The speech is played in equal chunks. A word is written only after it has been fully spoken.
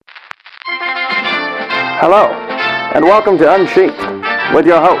Hello, and welcome to Unsheathed with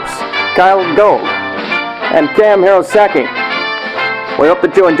your hosts, Kyle Gold and Cam Hirosaki. We hope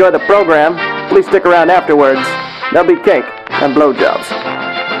that you enjoy the program. Please stick around afterwards. There'll be cake and blowjobs.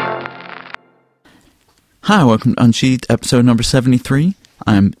 Hi, welcome to Unsheathed, episode number 73.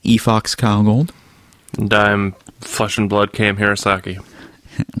 I'm E-Fox Kyle Gold. And I'm Flesh and Blood Cam Hirosaki.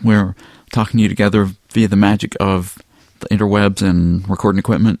 We're talking to you together via the magic of the interwebs and recording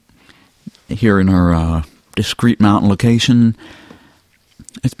equipment here in our discreet mountain location.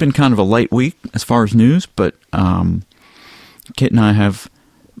 It's been kind of a light week as far as news, but Kit and I have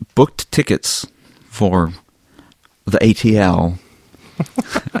booked tickets for the ATL,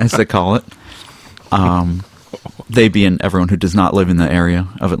 as they call it. They being everyone who does not live in the area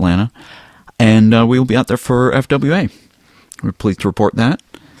of Atlanta. And we will be out there for FWA. We're pleased to report that.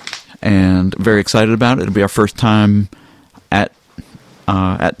 And very excited about it. It'll be our first time at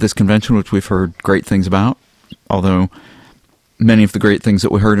this convention, which we've heard great things about. Although many of the great things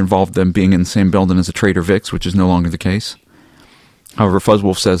that we heard involved them being in the same building as a Trader Vic's, which is no longer the case. However,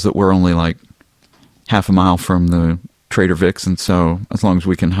 Fuzzwolf says that we're only like half a mile from the Trader Vic's, and so as long as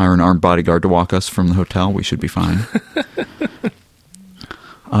we can hire an armed bodyguard to walk us from the hotel, we should be fine.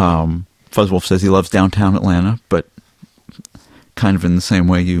 Fuzzwolf says he loves downtown Atlanta, but kind of in the same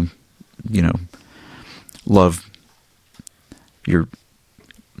way you love your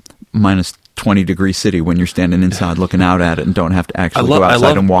minus 20 degree city when you're standing inside looking out at it and don't have to actually go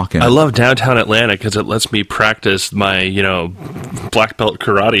outside and walk in. I love downtown Atlanta because it lets me practice my, black belt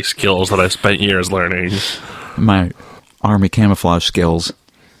karate skills that I spent years learning. My army camouflage skills.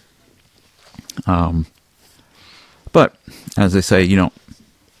 But, as they say, you don't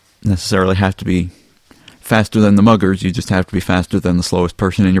necessarily have to be faster than the muggers, you just have to be faster than the slowest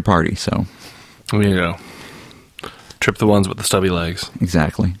person in your party, so. There you go. Trip the ones with the stubby legs.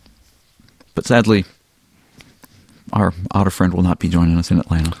 Exactly. But sadly, our otter friend will not be joining us in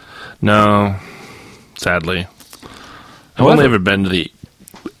Atlanta. No, sadly. I've only ever been to the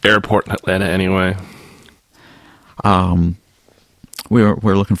airport in Atlanta anyway.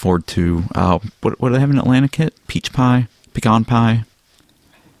 We're looking forward to, what do they have in Atlanta, Kit? Peach pie, pecan pie,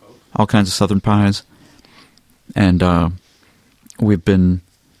 all kinds of southern pies. And we've been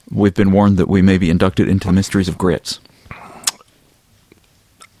warned that we may be inducted into the mysteries of grits.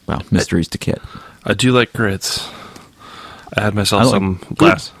 Well, mysteries to Kit. I do like grits. I had myself some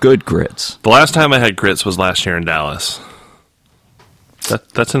good grits. The last time I had grits was last year in Dallas.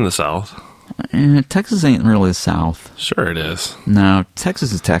 That's in the South. Texas ain't really the South. Sure it is. No,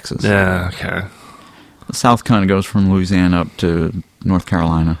 Texas is Texas. Yeah, okay. The South kind of goes from Louisiana up to North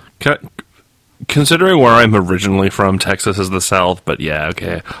Carolina. Considering where I'm originally from, Texas is the South, but yeah,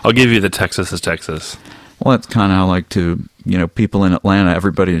 okay. I'll give you the Texas is Texas. Well, that's kind of how I like to, people in Atlanta,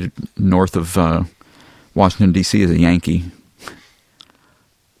 everybody north of Washington, D.C. is a Yankee.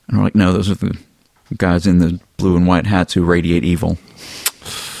 And we're like, no, those are the guys in the blue and white hats who radiate evil.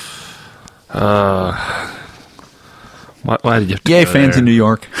 Why did you have to Yay, go fans there? in New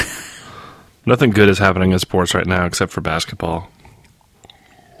York. Nothing good is happening in sports right now except for basketball.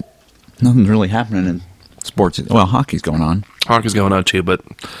 Nothing's really happening in sports. Well, hockey's going on. Hockey's going on too, but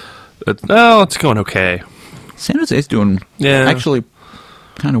it's going okay. San Jose's doing actually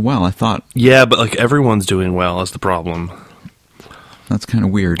kind of well, I thought. Yeah, but everyone's doing well is the problem. That's kind of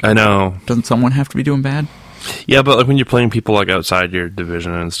weird. I know. Doesn't someone have to be doing bad? Yeah, but when you're playing people outside your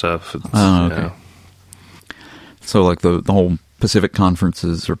division and stuff. Oh, okay. So the whole Pacific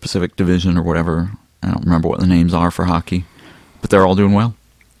Conferences or Pacific Division or whatever, I don't remember what the names are for hockey, but they're all doing well.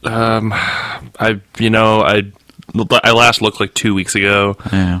 I last looked 2 weeks ago,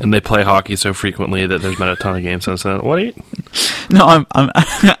 and they play hockey so frequently that there's been a ton of games since then. What are you? No,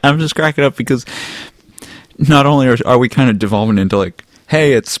 I'm just cracking up because not only are we kind of devolving into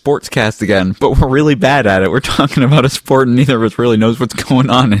hey, it's Sportscast again, but we're really bad at it. We're talking about a sport and neither of us really knows what's going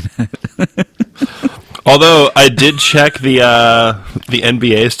on in it. Although I did check the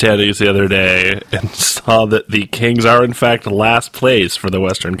NBA standings the other day and saw that the Kings are in fact last place for the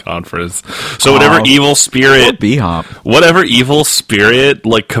Western Conference. So whatever evil spirit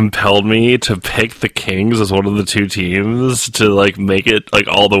compelled me to pick the Kings as one of the two teams to make it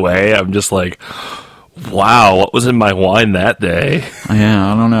all the way, I'm just wow, what was in my wine that day?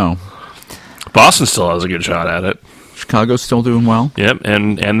 Yeah, I don't know. Boston still has a good shot at it. Chicago's still doing well. Yep,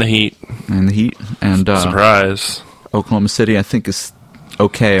 and the Heat. And the Heat. And surprise. Oklahoma City, I think, is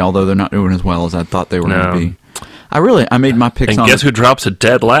okay, although they're not doing as well as I thought they were going to be. I made my picks and guess who drops a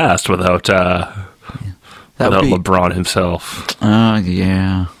dead last without LeBron himself?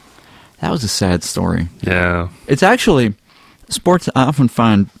 Yeah. That was a sad story. Yeah. It's actually, sports I often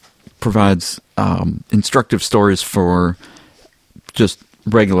find provides instructive stories for just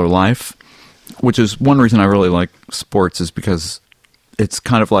regular life, which is one reason I really like sports, is because it's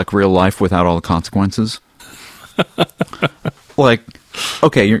kind of like real life without all the consequences. Like,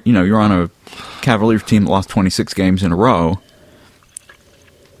 okay, you're on a Cavaliers team that lost 26 games in a row,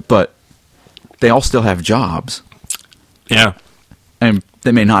 but they all still have jobs. Yeah. And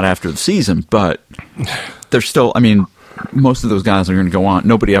they may not after the season, but they're still, I mean, most of those guys are going to go on.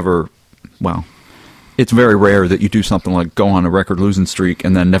 Nobody ever, well, it's very rare that you do something like go on a record losing streak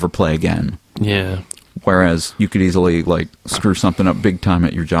and then never play again. Yeah. Whereas you could easily, like, screw something up big time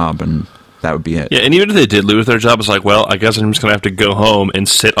at your job and that would be it. Yeah, and even if they did lose their job, it's like, well, I guess I'm just going to have to go home and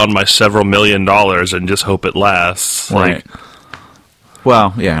sit on my several $1 million and just hope it lasts. Right.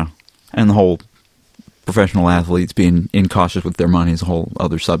 Well, yeah. And the whole professional athletes being incautious with their money is a whole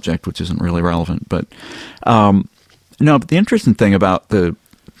other subject, which isn't really relevant. But no, but the interesting thing about that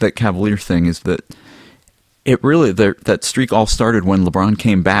Cavaliers thing is that it really, that streak all started when LeBron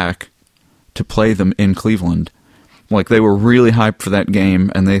came back to play them in Cleveland. Like, they were really hyped for that game,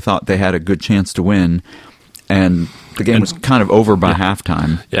 and they thought they had a good chance to win. And the game was kind of over by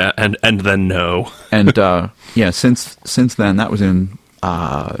halftime. Yeah, and then no. And yeah, since then, that was in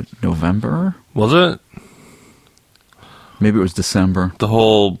November. Was it? Maybe it was December. The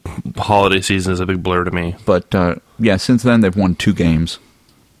whole holiday season is a big blur to me. But yeah, since then they've won 2 games,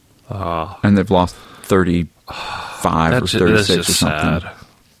 and they've lost 35 or 36 or something. Sad.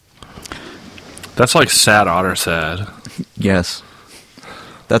 That's like sad Otter sad. Yes,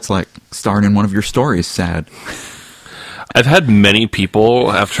 that's like starring in one of your stories. Sad. I've had many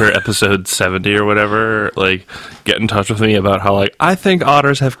people after episode 70 or whatever, like, get in touch with me about how, like, I think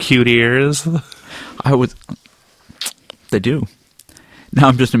otters have cute ears. They do. Now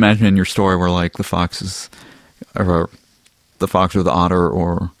I'm just imagining your story where, like, the fox or the otter,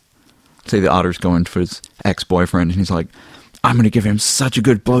 or say the otter's going for his ex-boyfriend, and he's like, I'm going to give him such a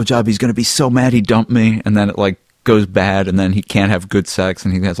good blowjob, he's going to be so mad he dumped me, and then it, like, goes bad, and then he can't have good sex,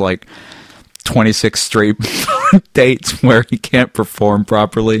 and he has, like, 26 straight dates where he can't perform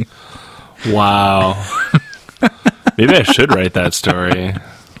properly. Wow. Maybe I should write that story. You're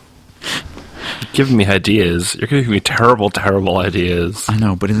giving me ideas. You're giving me terrible, terrible ideas. I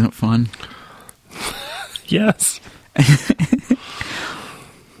know, but isn't it fun? Yes.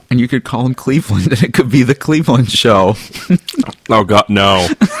 And you could call him Cleveland, and it could be the Cleveland Show. Oh, God, no.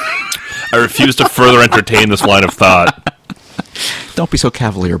 I refuse to further entertain this line of thought. Don't be so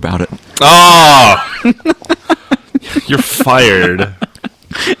cavalier about it. Oh! You're fired.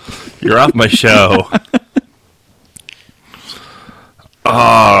 You're off my show.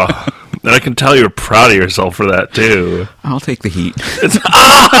 Oh. And I can tell you're proud of yourself for that, too. I'll take the heat.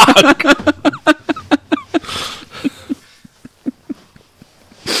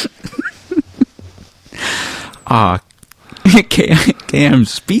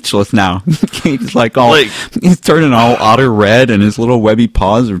 Cam's speechless now. He's like he's turning all otter red, and his little webby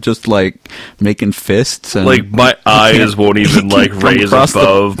paws are just like making fists. And like, my eyes won't even like raise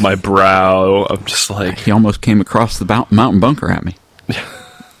above my brow. I'm just like, he almost came across the mountain bunker at me.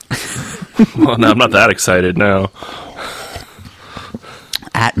 Well, no, I'm not that excited now.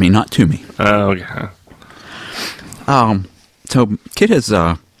 At me, not to me. Oh, yeah. So Kit has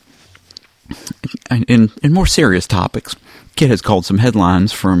in more serious topics, Kit has called some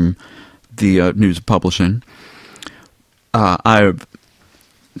headlines from the News of Publishing. I've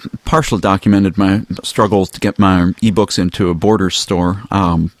partially documented my struggles to get my ebooks into a Borders store,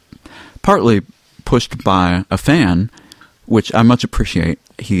 partly pushed by a fan, which I much appreciate.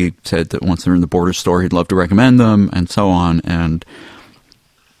 He said that once they're in the Borders store, he'd love to recommend them, and so on. And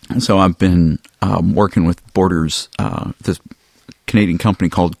so I've been working with Borders, this Canadian company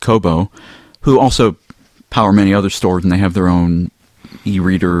called Kobo, who also power many other stores, and they have their own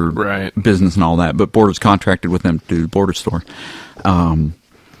e-reader business and all that. But Borders contracted with them to do the Borders store.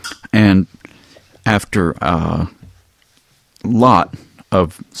 And after a lot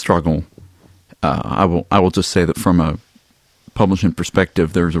of struggle, I will just say that from a publishing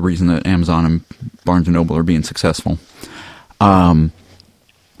perspective, there's a reason that Amazon and Barnes & Noble are being successful. I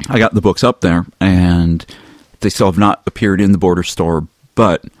got the books up there, and they still have not appeared in the Borders store,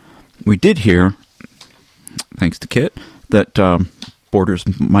 but we did hear, thanks to Kit, that Borders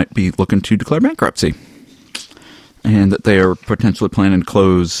might be looking to declare bankruptcy, and that they are potentially planning to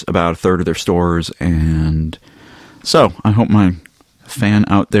close about a third of their stores. And so I hope my fan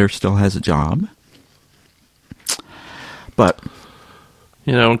out there still has a job. But,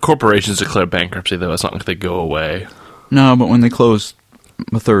 you know, when corporations declare bankruptcy, though, it's not like they go away. No, but when they close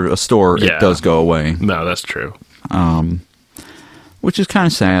a third of a store, it does go away. No, that's true. Which is kind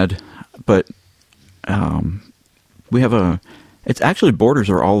of sad. but we have it's actually Borders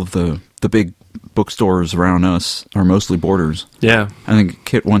are all of the big bookstores around us are mostly Borders. Yeah. I think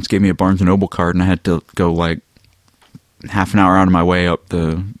Kit once gave me a Barnes & Noble card, and I had to go like half an hour out of my way up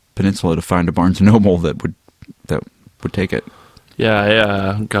the peninsula to find a Barnes & Noble that would take it.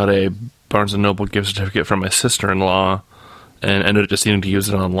 Yeah, I got a Barnes & Noble gift certificate from my sister-in-law and ended up just needing to use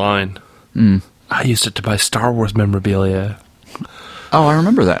it online. Mm. I used it to buy Star Wars memorabilia. Oh, I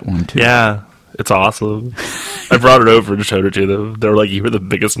remember that one, too. Yeah, it's awesome. I brought it over and showed it to them. They were like, "You were the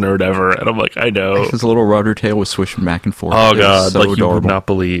biggest nerd ever." And I'm like, "I know." His little rudder tail was swishing back and forth. Oh, God, so like adorable. you would not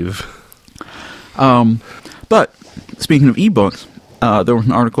believe. But speaking of ebooks, there was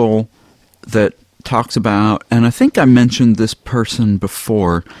an article that talks about, and I think I mentioned this person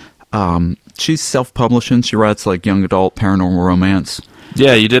before. She's self-publishing. She writes like young adult paranormal romance.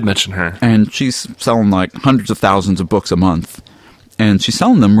 Yeah, you did mention her. And she's selling like hundreds of thousands of books a month. And she's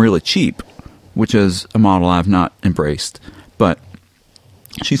selling them really cheap, which is a model I've not embraced. But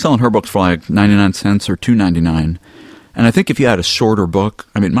she's selling her books for like 99 cents or $2.99. And I think if you had a shorter book,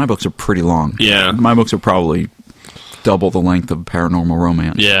 I mean, my books are pretty long. Yeah. My books are probably double the length of paranormal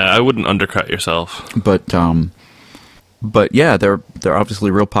romance. Yeah, I wouldn't undercut yourself. But yeah, they're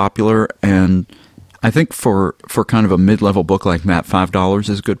obviously real popular, and I think for kind of a mid-level book like that, $5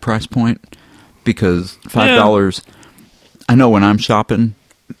 is a good price point, because $5, I know when I'm shopping,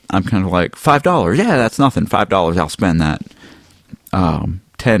 I'm kind of like, $5, yeah, that's nothing. $5, I'll spend that.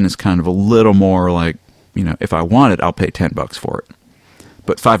 10 is kind of a little more like, you know, if I want it, I'll pay $10 for it.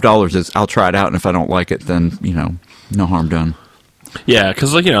 But $5 is, I'll try it out, and if I don't like it, then, you know, no harm done. Yeah,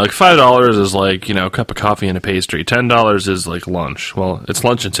 because, like, you know, like $5 is like, you know, a cup of coffee and a pastry. $10 is like lunch. Well, it's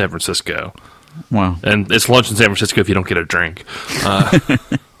lunch in San Francisco. Wow. And it's lunch in San Francisco if you don't get a drink.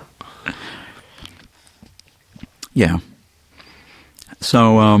 Yeah.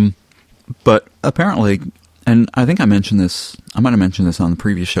 So, but apparently, and I think I might have mentioned this on the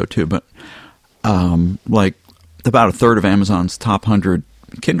previous show too, but, like, about a third of Amazon's top 100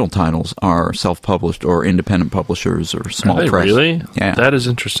 Kindle titles are self-published or independent publishers or small Are they press. really? Yeah. That is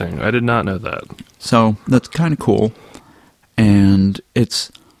interesting. I did not know that. So that's kind of cool, and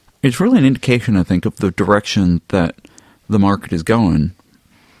it's really an indication, I think, of the direction that the market is going.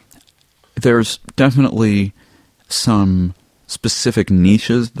 There's definitely some specific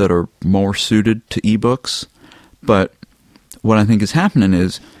niches that are more suited to ebooks, but what I think is happening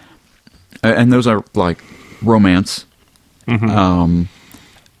is, and those are like romance,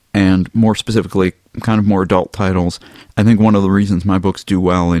 and more specifically, kind of more adult titles. I think one of the reasons my books do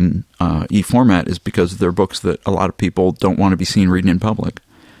well in e-format is because they're books that a lot of people don't want to be seen reading in public.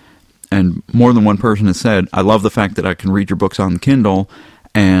 And more than one person has said, I love the fact that I can read your books on the Kindle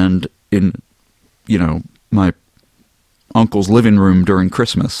and in, you know, my uncle's living room during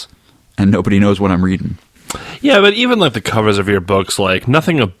Christmas, and nobody knows what I'm reading. Yeah, but even, like, the covers of your books, like,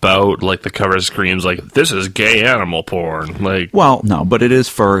 nothing about, like, the cover screams, like, this is gay animal porn. Like, Well, no, but it is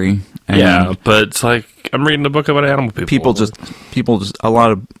furry. And yeah, but it's like, I'm reading a book about animal people. people just a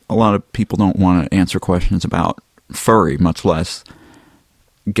lot of people don't want to answer questions about furry, much less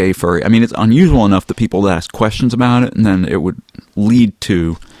gay furry. I mean, it's unusual enough that people ask questions about it, and then it would lead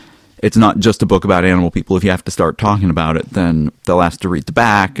to, it's not just a book about animal people. If you have to start talking about it, then they'll ask to read the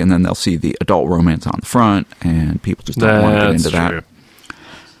back, and then they'll see the adult romance on the front, and people just don't want to get into that.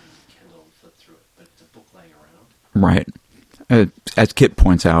 Right. As Kit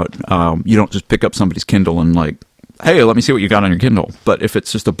points out, you don't just pick up somebody's Kindle and like, hey, let me see what you got on your Kindle. But if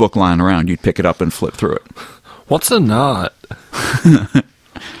it's just a book lying around, you'd pick it up and flip through it. What's a knot?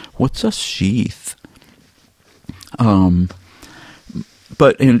 What's a sheath?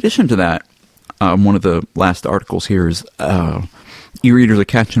 But in addition to that, one of the last articles here is e-readers are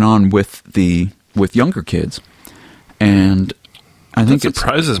catching on with younger kids, and I think That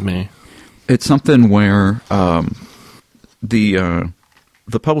surprises me. It's something where the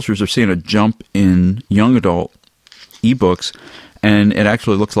publishers are seeing a jump in young adult ebooks, and it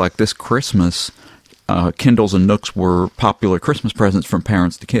actually looks like this Christmas, Kindles and Nooks were popular Christmas presents from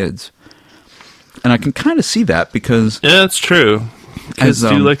parents to kids. And I can kind of see that because... Yeah, it's true. Kids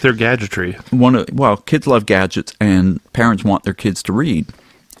do like their gadgetry. Kids love gadgets, and parents want their kids to read.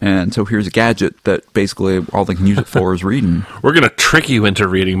 And so here's a gadget that basically all they can use it for is reading. We're going to trick you into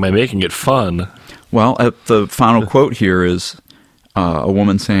reading by making it fun. Well, the final quote here is a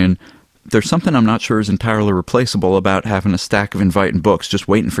woman saying, "There's something I'm not sure is entirely replaceable about having a stack of inviting books just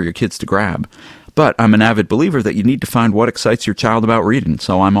waiting for your kids to grab. But I'm an avid believer that you need to find what excites your child about reading,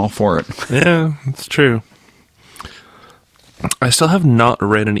 so I'm all for it." Yeah, it's true. I still have not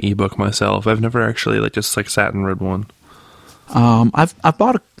read an ebook myself. I've never actually just sat and read one. I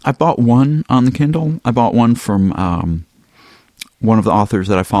bought one on the Kindle. I bought one from one of the authors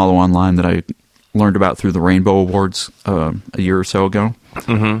that I follow online that I learned about through the Rainbow Awards a year or so ago.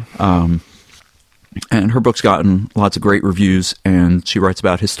 Mm-hmm. And her book's gotten lots of great reviews, and she writes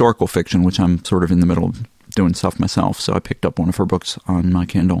about historical fiction, which I'm sort of in the middle of doing stuff myself, so I picked up one of her books on my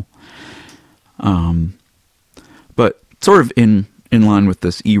Kindle. But sort of in line with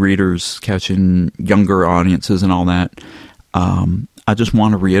this e-readers catching younger audiences and all that, I just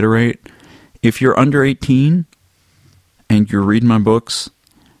want to reiterate, if you're under 18 and you're reading my books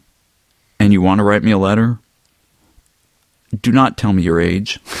and you want to write me a letter, do not tell me your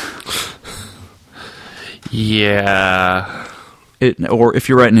age. Yeah. Or if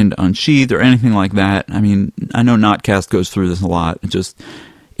you're writing into Unsheathed or anything like that, I mean, I know Notcast goes through this a lot. It just,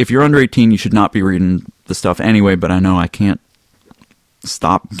 if you're under 18, you should not be reading the stuff anyway, but I know I can't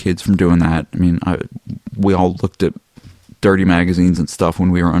stop kids from doing that. I mean, we all looked at dirty magazines and stuff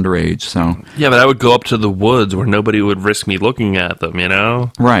when we were underage, so... Yeah, but I would go up to the woods where nobody would risk me looking at them, you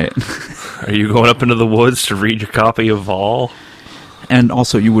know? Right. Are you going up into the woods to read your copy of Vol? And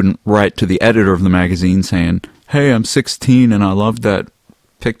also, you wouldn't write to the editor of the magazine saying, "Hey, I'm 16 and I love that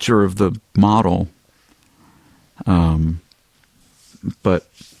picture of the model." But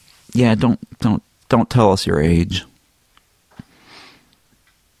yeah, don't tell us your age,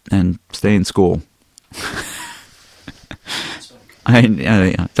 and stay in school.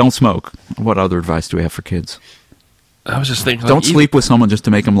 I don't smoke. What other advice do we have for kids? I was just thinking, don't sleep with someone just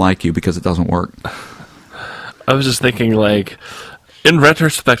to make them like you, because it doesn't work. I was just thinking, like, in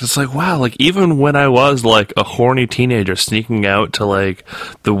retrospect, it's like, wow, like, even when I was, like, a horny teenager sneaking out to, like,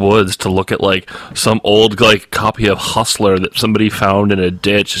 the woods to look at, like, some old, like, copy of Hustler that somebody found in a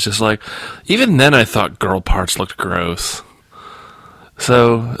ditch, it's just like, even then I thought girl parts looked gross.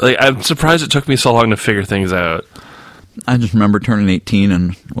 So, like, I'm surprised it took me so long to figure things out. I just remember turning 18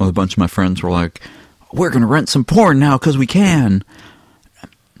 and a bunch of my friends were like, "We're going to rent some porn now because we can."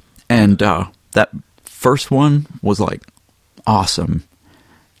 And that first one was, like, awesome,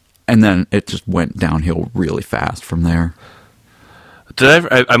 and then it just went downhill really fast from there.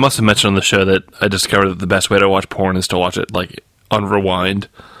 I must have mentioned on the show that I discovered that the best way to watch porn is to watch it, like, on rewind.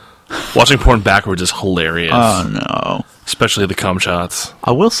 Watching porn backwards is hilarious. Oh no, especially the cum shots.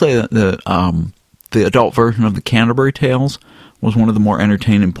 I will say that the adult version of the Canterbury Tales was one of the more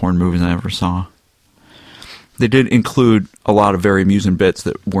entertaining porn movies I ever saw. They did include a lot of very amusing bits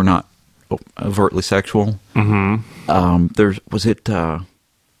that were not overtly sexual. Mm-hmm. I'm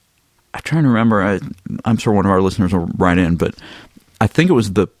trying to remember. I'm sure one of our listeners will write in, but I think it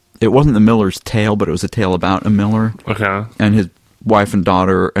wasn't the miller's tale, but it was a tale about a miller. Okay. And his wife and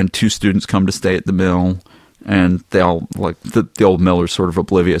daughter and two students come to stay at the mill, and they all, like, the old miller's sort of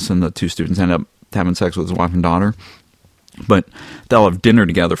oblivious, and the two students end up having sex with his wife and daughter. But they'll have dinner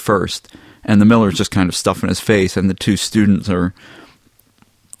together first, and the miller's just kind of stuffing his face, and the two students are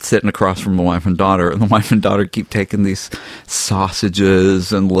sitting across from the wife and daughter, and the wife and daughter keep taking these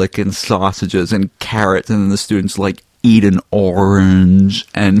sausages and licking sausages and carrots, and then the students, like, eat an orange,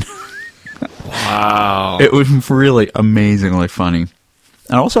 and wow, it was really amazingly funny.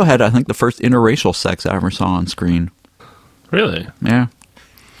 And also had, I think, the first interracial sex I ever saw on screen. Really? Yeah.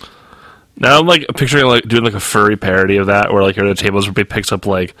 Now I'm, like, picturing, like, doing, like, a furry parody of that, where, like, you're at the tables where he picks up,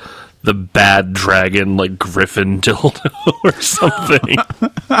 like, the bad dragon, like, griffin dildo or something.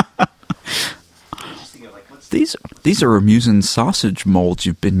 These are amusing sausage molds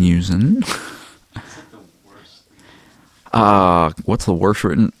you've been using. What's the worst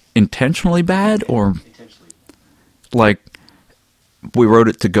written? Intentionally bad, or like we wrote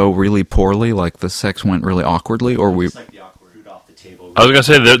it to go really poorly, like the sex went really awkwardly, or we. Like the awkward off the table. I was gonna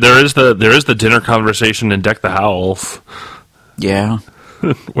say there is the dinner conversation in Deck the Howls. Yeah.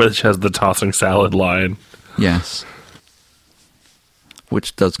 Which has the tossing salad line. Yes.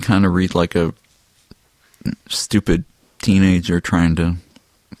 Which does kind of read like a stupid teenager trying to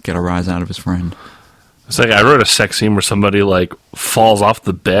get a rise out of his friend. It's like I wrote a sex scene where somebody, like, falls off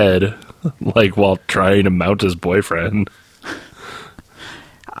the bed, like, while trying to mount his boyfriend.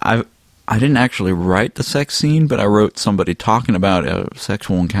 I didn't actually write the sex scene, but I wrote somebody talking about a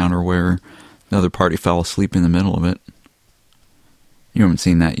sexual encounter where the other party fell asleep in the middle of it. You haven't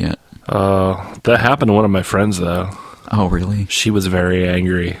seen that yet. That happened to one of my friends, though. Oh, really? She was very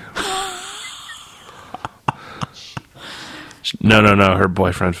angry. No. Her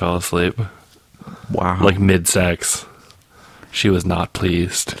boyfriend fell asleep. Wow. Like, mid-sex. She was not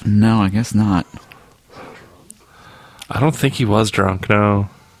pleased. No, I guess not. I don't think he was drunk, no.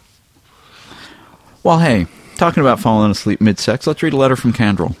 Well, hey, talking about falling asleep mid-sex, let's read a letter from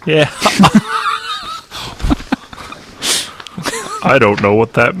Candrel. Yeah. I don't know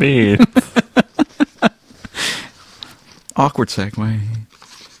what that means. Awkward segue.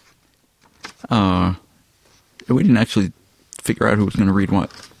 We didn't actually figure out who was going to read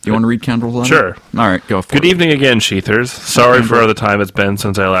what. Do you want to read Kendall's letter? Sure. All right, go for it. Good evening again, Sheathers. Sorry for the time it's been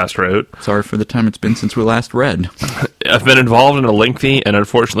since I last wrote. Sorry for the time it's been since we last read. I've been involved in a lengthy and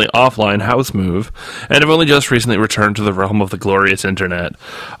unfortunately offline house move, and have only just recently returned to the realm of the glorious internet.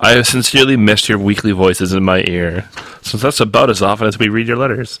 I have sincerely missed your weekly voices in my ear, since that's about as often as we read your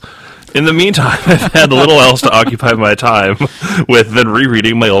letters. In the meantime, I've had little else to occupy my time with than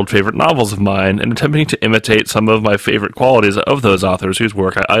rereading my old favorite novels of mine and attempting to imitate some of my favorite qualities of those authors whose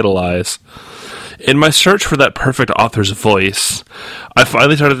work I idolize. In my search for that perfect author's voice, I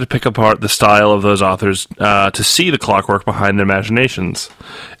finally started to pick apart the style of those authors to see the clockwork behind their imaginations.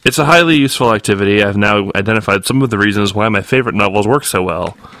 It's a highly useful activity. I've now identified some of the reasons why my favorite novels work so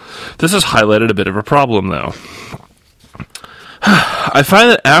well. This has highlighted a bit of a problem, though. I find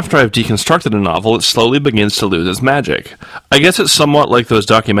that after I've deconstructed a novel, it slowly begins to lose its magic. I guess it's somewhat like those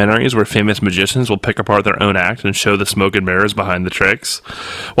documentaries where famous magicians will pick apart their own act and show the smoke and mirrors behind the tricks.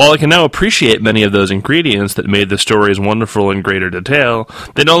 While I can now appreciate many of those ingredients that made the stories wonderful in greater detail,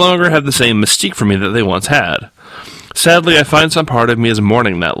 they no longer have the same mystique for me that they once had. Sadly, I find some part of me is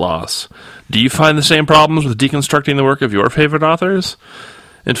mourning that loss. Do you find the same problems with deconstructing the work of your favorite authors?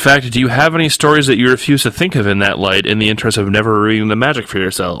 In fact, do you have any stories that you refuse to think of in that light in the interest of never ruining the magic for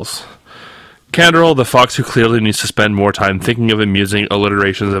yourselves? Canderel, the fox who clearly needs to spend more time thinking of amusing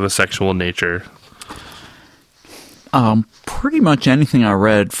alliterations of a sexual nature. Pretty much anything I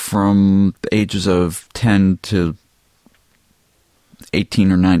read from the ages of 10 to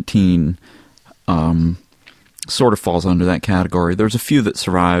 18 or 19 sort of falls under that category. There's a few that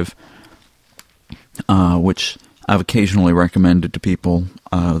survive, which I've occasionally recommended to people.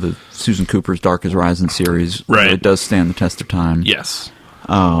 The Susan Cooper's Dark as Rising series. Right. It does stand the test of time. Yes.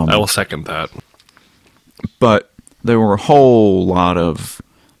 I will second that. But there were a whole lot of,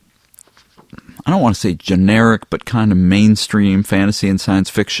 I don't want to say generic, but kind of mainstream fantasy and science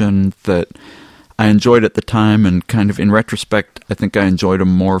fiction that I enjoyed at the time, and kind of in retrospect, I think I enjoyed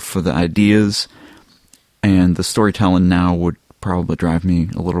them more for the ideas, and the storytelling now would probably drive me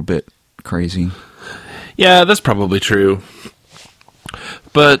a little bit crazy. Yeah, that's probably true.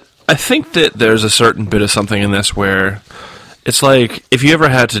 But I think that there's a certain bit of something in this where it's like, if you ever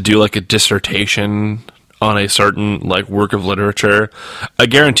had to do like a dissertation on a certain like work of literature, I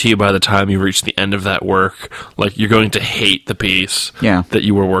guarantee you by the time you reach the end of that work, like you're going to hate the piece that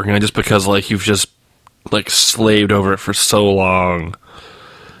you were working on, just because like you've just like slaved over it for so long.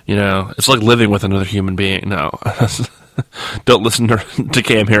 You know, it's like living with another human being. No. Don't listen to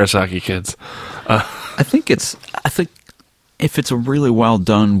Cam Hirosaki, kids. I think if it's a really well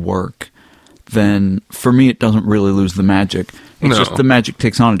done work, then for me it doesn't really lose the magic. It's just the magic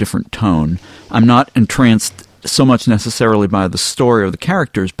takes on a different tone. I'm not entranced so much necessarily by the story or the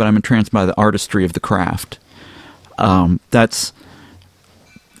characters, but I'm entranced by the artistry of the craft.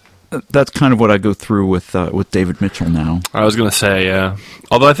 That's kind of what I go through with David Mitchell now. I was going to say, yeah.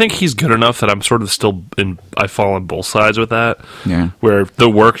 Although I think he's good enough that I'm sort of still I fall on both sides with that. Yeah. Where the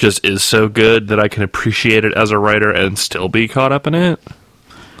work just is so good that I can appreciate it as a writer and still be caught up in it.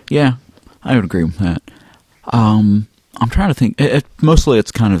 Yeah, I would agree with that. I'm trying to think. Mostly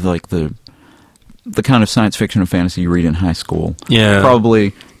it's kind of like the kind of science fiction and fantasy you read in high school. Yeah.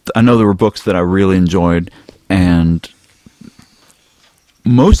 Probably, I know there were books that I really enjoyed, and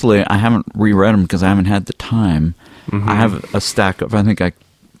mostly I haven't reread them because I haven't had the time. Mm-hmm. I have a stack of,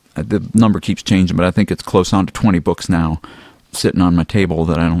 the number keeps changing, but I think it's close on to 20 books now sitting on my table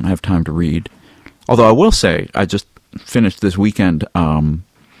that I don't have time to read. Although I will say, I just finished this weekend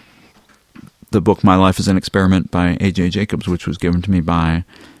the book My Life is an Experiment by A.J. Jacobs, which was given to me by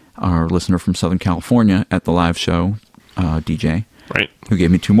our listener from Southern California at the live show, DJ, right, who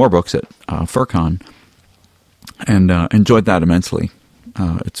gave me 2 more books at FurCon, and enjoyed that immensely.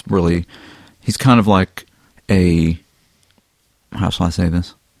 It's really, he's kind of like how shall I say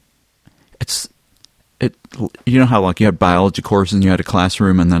this? You know how like you had biology courses and you had a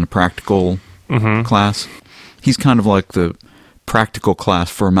classroom and then a practical class? He's kind of like the practical class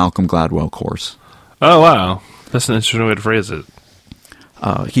for a Malcolm Gladwell course. Oh, wow. That's an interesting way to phrase it.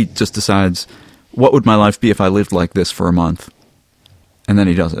 He just decides, what would my life be if I lived like this for a month? And then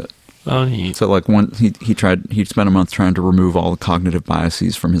he does it. Oh, neat. So like he spent a month trying to remove all the cognitive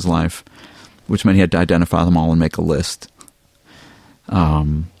biases from his life, which meant he had to identify them all and make a list.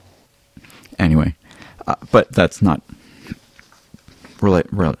 Anyway, but that's not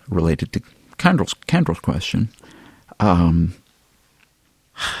related to Kendall's question.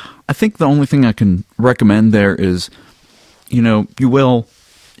 I think the only thing I can recommend there is you will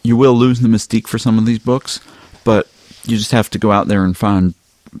lose the mystique for some of these books, but you just have to go out there and find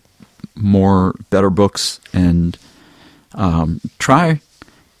better books and try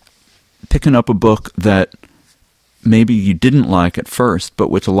picking up a book that maybe you didn't like at first, but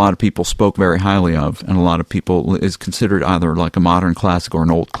which a lot of people spoke very highly of, and a lot of people is considered either like a modern classic or an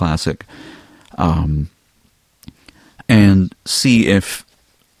old classic, and see if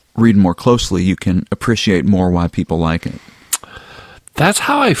reading more closely you can appreciate more why people like it. That's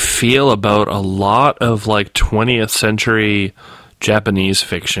how I feel about a lot of 20th century Japanese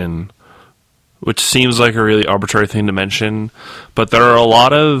fiction, which seems like a really arbitrary thing to mention, but there are a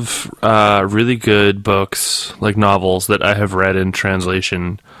lot of really good books, like novels, that I have read in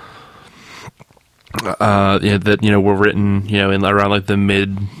translation that were written in around the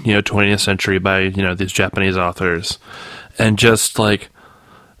mid 20th century by these Japanese authors, and just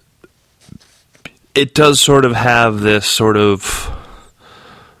it does sort of have this sort of,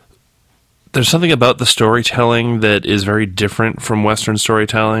 there's something about the storytelling that is very different from Western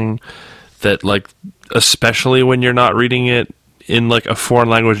storytelling, that especially when you're not reading it in a foreign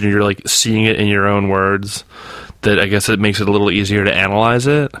language and you're seeing it in your own words, that I guess it makes it a little easier to analyze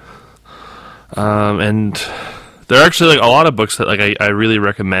it. And there are actually a lot of books that I really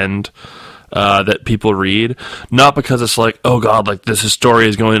recommend that people read, not because it's oh god, this story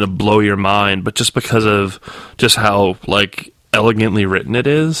is going to blow your mind, but just because of just how elegantly written it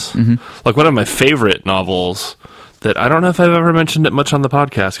is. Mm-hmm. One of my favorite novels that I don't know if I've ever mentioned it much on the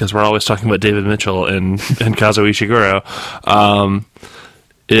podcast, because we're always talking about David Mitchell and Kazuo Ishiguro,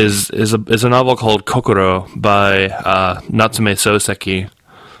 is a novel called Kokoro by Natsume Soseki.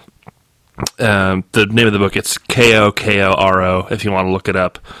 The name of the book, it's Koro, if you want to look it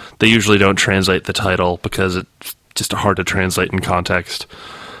up. They usually don't translate the title because it's just hard to translate in context.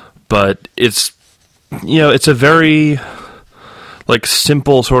 But it's a very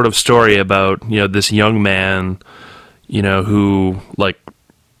simple sort of story about this young man who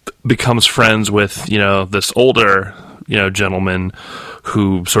becomes friends with this older gentleman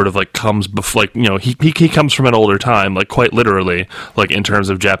who sort of comes before, he comes from an older time, quite literally, in terms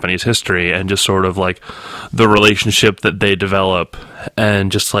of Japanese history, and just sort of the relationship that they develop,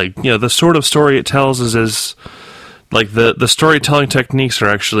 and just the sort of story it tells is the storytelling techniques are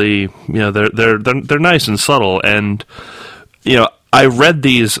actually they're nice and subtle, and I read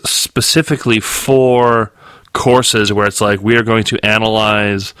these specifically for courses where it's we are going to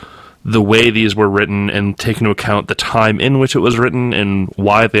analyze the way these were written and take into account the time in which it was written and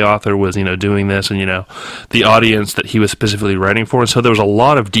why the author was, doing this, and, the audience that he was specifically writing for. And so there was a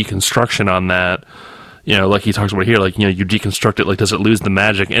lot of deconstruction on that, like he talks about here, you deconstruct it, does it lose the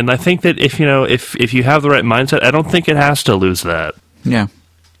magic? And I think that if you have the right mindset, I don't think it has to lose that. Yeah.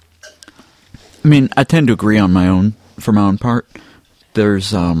 I mean, I tend to agree for my own part.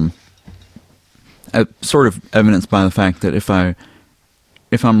 There's, sort of evidenced by the fact that if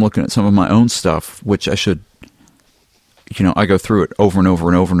I'm looking at some of my own stuff, which I should, I go through it over and over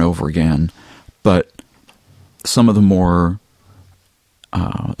and over and over again, but some of the more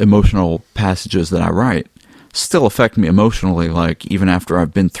emotional passages that I write still affect me emotionally, even after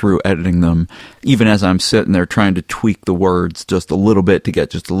I've been through editing them, even as I'm sitting there trying to tweak the words just a little bit to get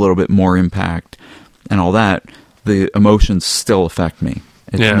just a little bit more impact and all that, the emotions still affect me.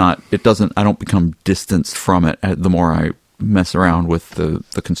 I don't become distanced from it the more I mess around with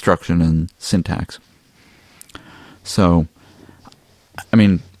the construction and syntax. So, I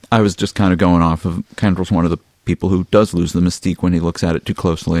mean, I was just kind of going off of Kendall's one of the people who does lose the mystique when he looks at it too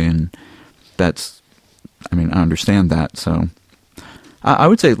closely, and I understand that. So, I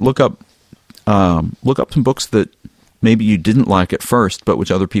would say look up some books that maybe you didn't like at first, but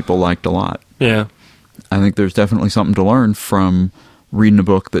which other people liked a lot. Yeah. I think there's definitely something to learn from reading a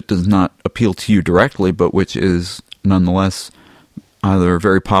book that does not appeal to you directly, but which is nonetheless either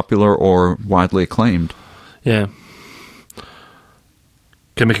very popular or widely acclaimed. Yeah.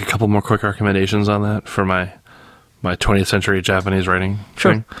 Can I make a couple more quick recommendations on that for my 20th century Japanese writing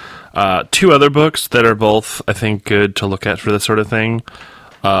thing? Sure. Two other books that are both, I think, good to look at for this sort of thing.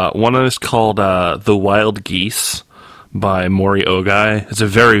 One is called The Wild Geese by Mori Ogai. It's a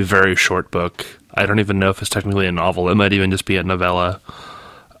very, very short book. I don't even know if it's technically a novel. It might even just be a novella.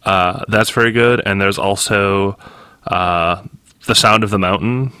 That's very good. And there's also The Sound of the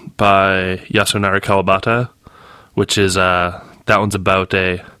Mountain by Yasunari Kawabata, which is that one's about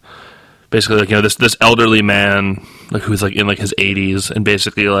basically this elderly man who's in his 80s, and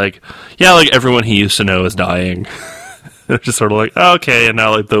basically everyone he used to know is dying. They're just sort of okay, and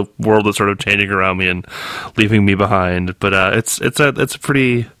now the world is sort of changing around me and leaving me behind. But it's a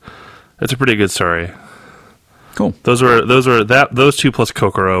pretty good story. Cool. Those two plus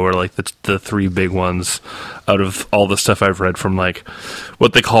Kokoro are like the three big ones out of all the stuff I've read from like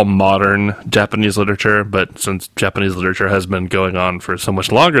what they call modern Japanese literature. But since Japanese literature has been going on for so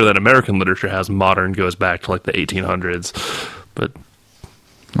much longer than American literature has, modern goes back to like the 1800s. But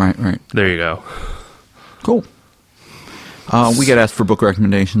right. There you go. Cool. We get asked for book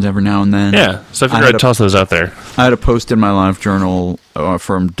recommendations every now and then. Yeah, so I figured I'd toss those out there. I had a post in my live journal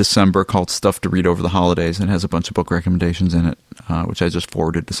from December called Stuff to Read Over the Holidays, and it has a bunch of book recommendations in it, which I just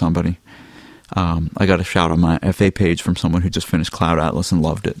forwarded to somebody. I got a shout on my FA page from someone who just finished Cloud Atlas and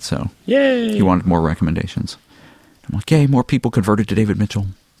loved it, so yay! He wanted more recommendations. I'm like, yay, more people converted to David Mitchell.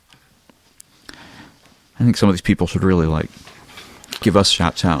 I think some of these people should really, give us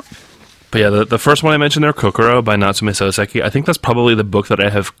shouts out. But yeah, the first one I mentioned there, Kokoro by Natsume Soseki, I think that's probably the book that I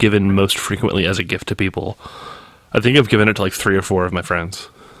have given most frequently as a gift to people. I think I've given it to 3 or 4 of my friends.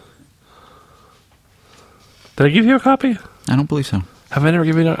 Did I give you a copy? I don't believe so. Have I never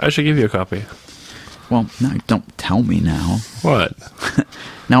given you I should give you a copy. Well, no, don't tell me now. What?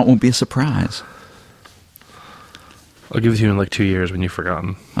 Now it won't be a surprise. I'll give it to you in 2 years when you've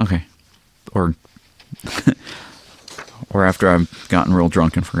forgotten. Okay. Or after I've gotten real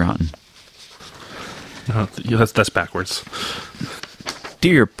drunk and forgotten. No, that's backwards.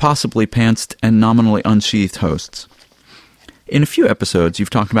 Dear possibly pantsed and nominally unsheathed hosts, in a few episodes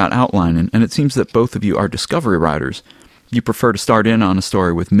you've talked about outlining, and it seems that both of you are discovery writers. You prefer to start in on a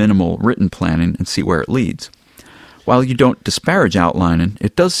story with minimal written planning and see where it leads. While you don't disparage outlining,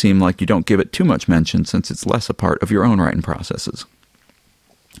 it does seem like you don't give it too much mention since it's less a part of your own writing processes.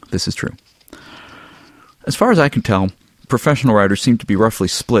 This is true. As far as I can tell, professional writers seem to be roughly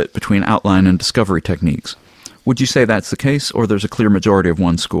split between outline and discovery techniques. Would you say that's the case, or there's a clear majority of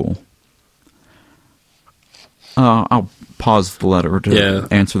one school? I'll pause the letter to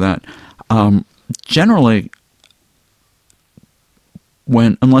answer that. Generally,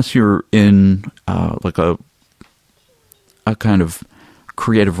 unless you're in a kind of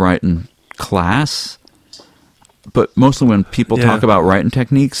creative writing class, but mostly when people talk about writing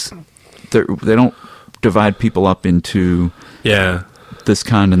techniques, they don't divide people up into this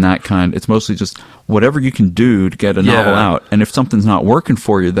kind and that kind. It's mostly just whatever you can do to get a novel out. And if something's not working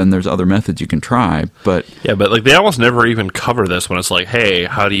for you, then there's other methods you can try. But they almost never even cover this when it's like, hey,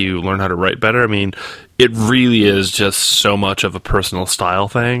 how do you learn how to write better? I mean, it really is just so much of a personal style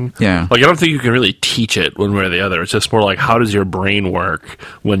thing. Yeah. I don't think you can really teach it one way or the other. It's just more like, how does your brain work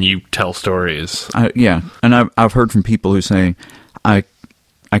when you tell stories? And I've heard from people who say, I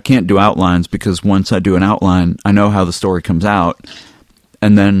can't do outlines because once I do an outline, I know how the story comes out,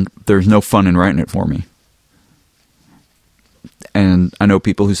 and then there's no fun in writing it for me. And I know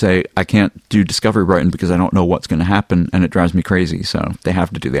people who say, I can't do discovery writing because I don't know what's going to happen, and it drives me crazy, so they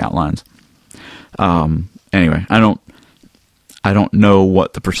have to do the outlines. Anyway, I don't know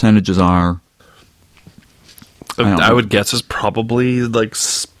what the percentages are. I would guess it's probably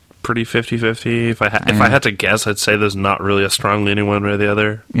pretty 50-50. If I had to guess, I'd say there's not really a strong leaning one way or the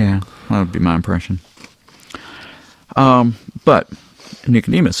other. Yeah, that would be my impression. But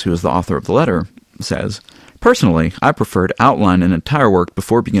Nicodemus, who is the author of the letter, says, personally, I prefer to outline an entire work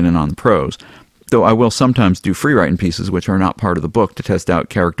before beginning on the prose, though I will sometimes do free writing pieces which are not part of the book to test out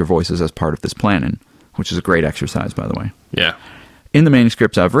character voices as part of this planning, which is a great exercise, by the way. Yeah. In the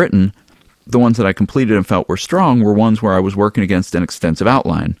manuscripts I've written, the ones that I completed and felt were strong were ones where I was working against an extensive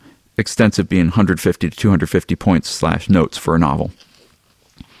outline, extensive being 150 to 250 points / notes for a novel.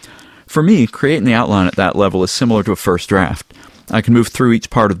 For me, creating the outline at that level is similar to a first draft. I can move through each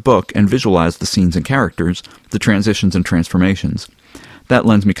part of the book and visualize the scenes and characters, the transitions and transformations. That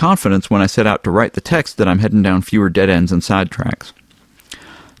lends me confidence when I set out to write the text that I'm heading down fewer dead ends and sidetracks.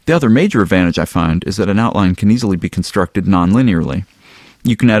 The other major advantage I find is that an outline can easily be constructed non-linearly.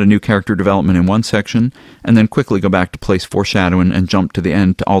 You can add a new character development in one section, and then quickly go back to place foreshadowing and jump to the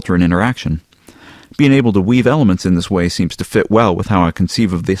end to alter an interaction. Being able to weave elements in this way seems to fit well with how I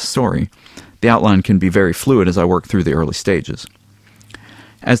conceive of this story. The outline can be very fluid as I work through the early stages.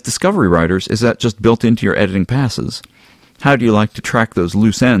 As discovery writers, is that just built into your editing passes? How do you like to track those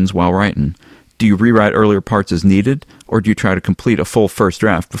loose ends while writing? Do you rewrite earlier parts as needed, or do you try to complete a full first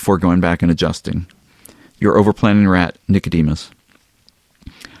draft before going back and adjusting? Your overplanning rat, Nicodemus,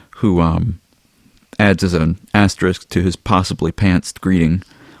 who adds as an asterisk to his possibly pantsed greeting,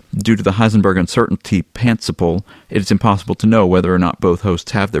 due to the Heisenberg uncertainty pantsiple, it is impossible to know whether or not both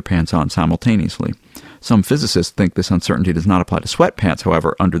hosts have their pants on simultaneously. Some physicists think this uncertainty does not apply to sweatpants,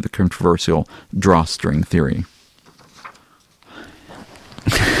 however, under the controversial drawstring theory.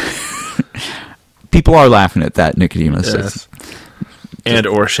 People are laughing at that, Nicodemus. Yes. And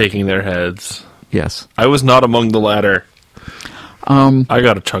or shaking their heads. Yes. I was not among the latter. I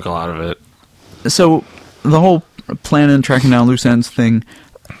got a chuckle out of it. So the whole planning and tracking down loose ends thing,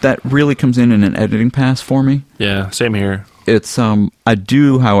 that really comes in an editing pass for me. Yeah, same here. It's I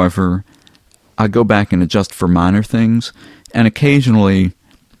do, however, I go back and adjust for minor things, and occasionally,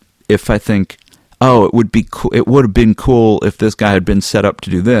 if I think, oh, it would have been cool if this guy had been set up to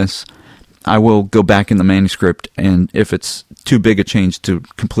do this, I will go back in the manuscript, and if it's too big a change to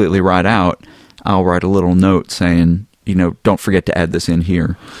completely write out, I'll write a little note saying, don't forget to add this in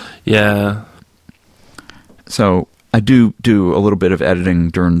here. Yeah. So I do a little bit of editing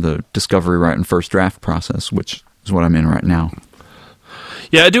during the discovery writing first draft process, which is what I'm in right now.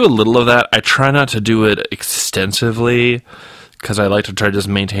 Yeah, I do a little of that. I try not to do it extensively because I like to try to just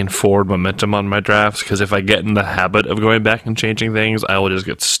maintain forward momentum on my drafts, because if I get in the habit of going back and changing things, I will just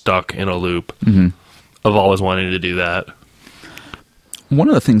get stuck in a loop of always wanting to do that. One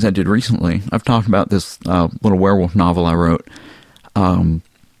of the things I did recently, I've talked about this little werewolf novel I wrote,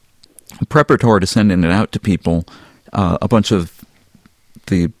 preparatory to sending it out to people. A bunch of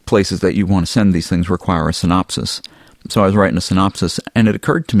the places that you want to send these things require a synopsis. So I was writing a synopsis, and it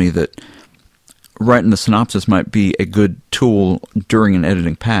occurred to me that writing the synopsis might be a good tool during an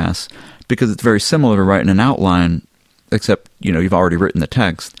editing pass, because it's very similar to writing an outline, except, you've already written the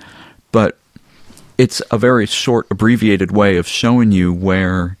text. But it's a very short, abbreviated way of showing you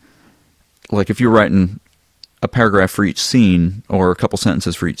where, like if you're writing a paragraph for each scene, or a couple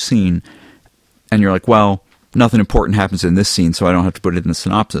sentences for each scene, and you're like, well, nothing important happens in this scene, so I don't have to put it in the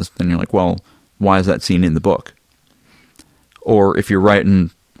synopsis, then you're like, well, why is that scene in the book? Or if you're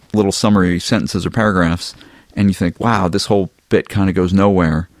writing little summary sentences or paragraphs, and you think, wow, this whole bit kind of goes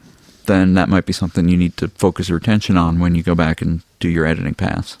nowhere, then that might be something you need to focus your attention on when you go back and do your editing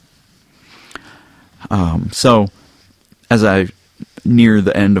pass. So, as I near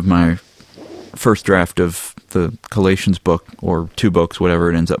the end of my first draft of the Collations book, or 2 books,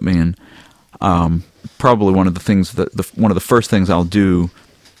 whatever it ends up being, probably one of the things one of the first things I'll do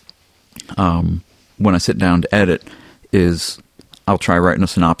when I sit down to edit is I'll try writing a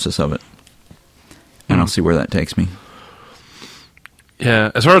synopsis of it, and I'll see where that takes me.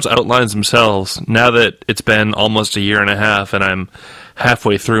 Yeah, as far as outlines themselves, now that it's been almost a year and a half and I'm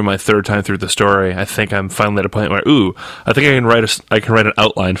halfway through my third time through the story, I think I'm finally at a point where, I think I can write an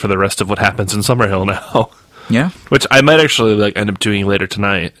outline for the rest of what happens in Summerhill now. Yeah? Which I might actually end up doing later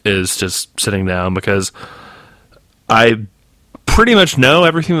tonight, is just sitting down, because I pretty much know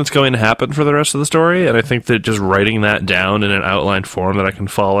everything that's going to happen for the rest of the story, and I think that just writing that down in an outline form that I can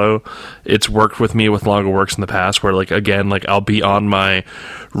follow, it's worked with me with longer works in the past, where I'll be on my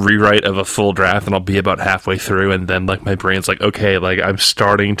rewrite of a full draft, and I'll be about halfway through, and then my brain's okay, I'm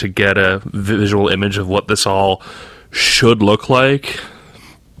starting to get a visual image of what this all should look like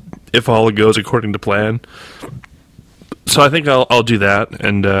if all goes according to plan. So I think I'll do that,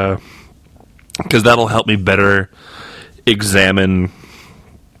 and because that'll help me better examine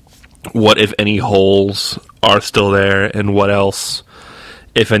what, if any, holes are still there, and what else,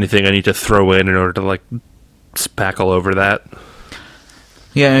 if anything, I need to throw in order to spackle over that.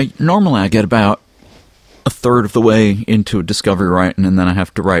 Yeah, normally I get about a third of the way into a discovery writing, and then I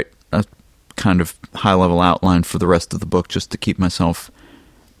have to write a kind of high-level outline for the rest of the book, just to give myself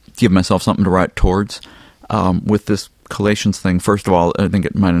something to write towards. With this Collations thing, first of all, I think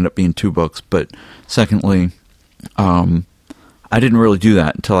it might end up being 2 books, but secondly, I didn't really do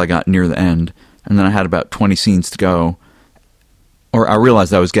that until I got near the end, and then I had about 20 scenes to go, or I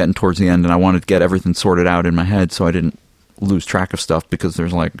realized I was getting towards the end, and I wanted to get everything sorted out in my head so I didn't lose track of stuff, because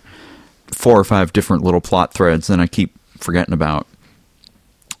there's 4 or 5 different little plot threads that I keep forgetting about.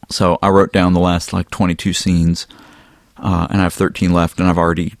 So I wrote down the last 22 scenes, and I have 13 left, and I've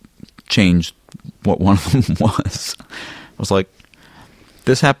already changed what one of them was. I was like,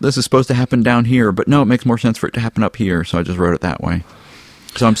 this is supposed to happen down here, but no, it makes more sense for it to happen up here, so I just wrote it that way.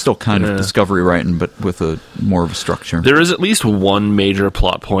 So I'm still kind of discovery writing, but with more of a structure. There is at least one major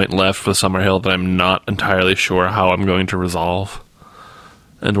plot point left with Summerhill that I'm not entirely sure how I'm going to resolve.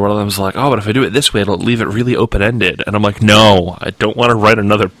 And one of them is but if I do it this way, it'll leave it really open-ended. And I'm like, no, I don't want to write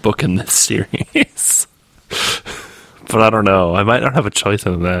another book in this series. But I don't know. I might not have a choice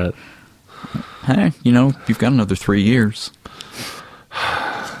in that. Hey, you've got another 3 years.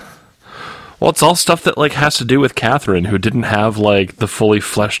 Well, it's all stuff that has to do with Catherine, who didn't have the fully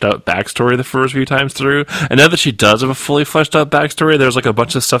fleshed out backstory the first few times through. And now that she does have a fully fleshed out backstory, there's a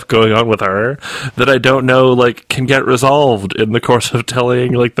bunch of stuff going on with her that I don't know can get resolved in the course of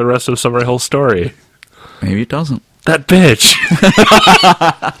telling the rest of Summerhill's story. Maybe it doesn't. That bitch.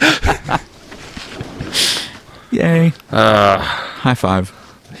 Yay. High five.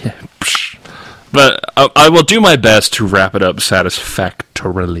 Yeah. But I will do my best to wrap it up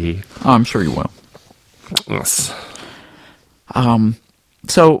satisfactorily. Oh, I'm sure you will. Yes.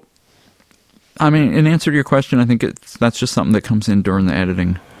 So, I mean, in answer to your question, I think that's just something that comes in during the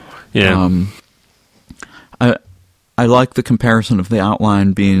editing. Yeah. I like the comparison of the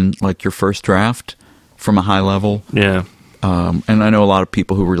outline being like your first draft from a high level. Yeah. And I know a lot of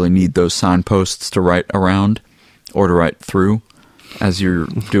people who really need those signposts to write around or to write through as you're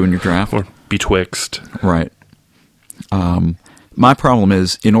doing your draft. Or betwixt. Right. My problem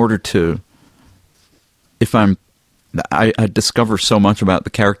is, in order to, I discover so much about the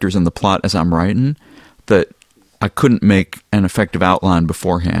characters and the plot as I'm writing that I couldn't make an effective outline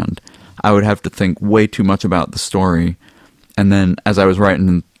beforehand. I would have to think way too much about the story, and then as I was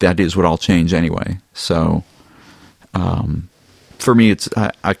writing, the ideas would all change anyway. So, for me,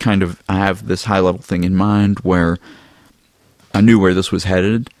 I have this high level thing in mind where I knew where this was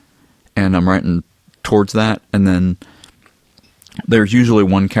headed, and I'm writing towards that, and then there's usually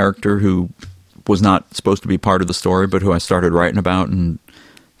one character who was not supposed to be part of the story, but who I started writing about, and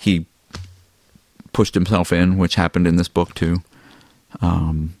he pushed himself in, which happened in this book too.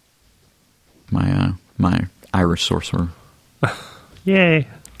 My Irish sorcerer. Yay.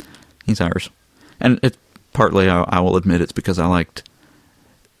 He's Irish. And it's partly, I will admit, it's because I liked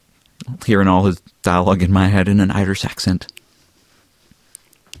hearing all his dialogue in my head in an Irish accent.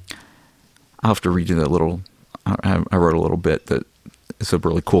 I'll have to read you that little, I wrote a little bit that it's a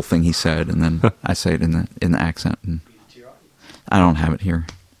really cool thing he said, and then I say it in the accent, and I don't have it here.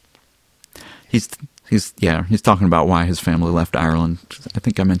 He's talking about why his family left Ireland. I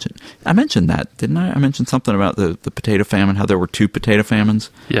think I mentioned that, didn't I? I mentioned something about the potato famine, how there were two potato famines.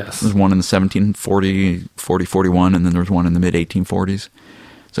 Yes. There was one in the 41, and then there was one in the mid-1840s.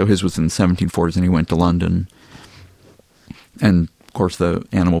 So his was in the 1740s, and he went to London. And, of course, the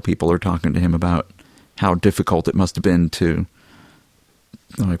animal people are talking to him about how difficult it must have been to,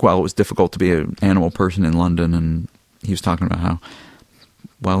 like, well, it was difficult to be an animal person in London, and he was talking about how,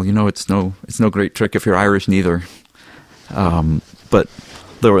 well, you know, it's no great trick if you're Irish neither. But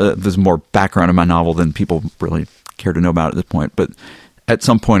there's more background in my novel than people really care to know about at this point. But at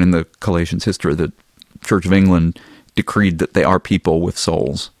some point in the collation's history, the Church of England decreed that they are people with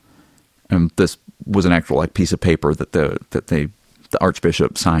souls, and this was an actual piece of paper that the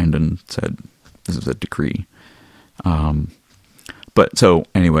Archbishop signed and said this is a decree. But so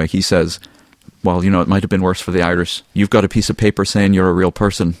anyway, he says, well, you know, it might have been worse for the Irish. You've got a piece of paper saying you're a real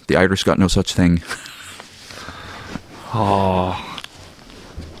person. The Irish got no such thing. Oh.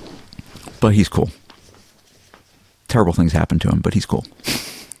 But he's cool. Terrible things happen to him, but he's cool.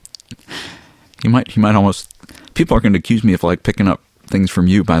 He might almost... People are going to accuse me of, picking up things from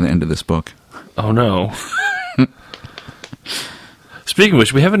you by the end of this book. Oh, no. Speaking of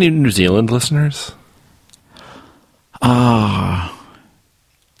which, we have any New Zealand listeners?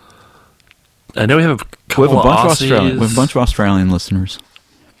 I know we have a couple of Aussies. We have a bunch of Australian listeners,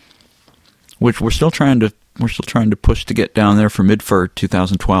 which we're still trying to push to get down there for Midfur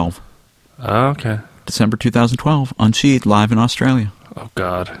 2012. Oh, okay. December 2012, Unsheathed, live in Australia. Oh,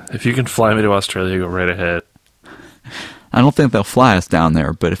 God. If you can fly me to Australia, go right ahead. I don't think they'll fly us down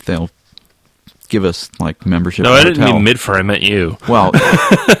there, but if they'll give us, membership... No, I didn't mean Midfur, I meant you. Well,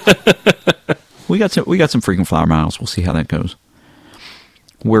 we got some frequent flyer miles. We'll see how that goes.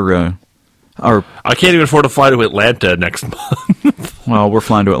 I can't even afford to fly to Atlanta next month. Well, we're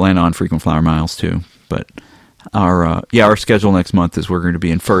flying to Atlanta on frequent flyer miles too. But our schedule next month is we're going to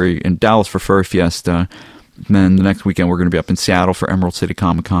be in Dallas for Furry Fiesta. And then the next weekend we're going to be up in Seattle for Emerald City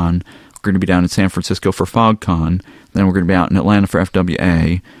Comic Con. We're going to be down in San Francisco for FogCon. Then we're going to be out in Atlanta for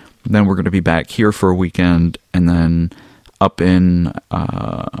FWA. Then we're going to be back here for a weekend, and then up in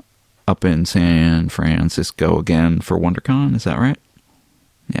San Francisco again for WonderCon. Is that right?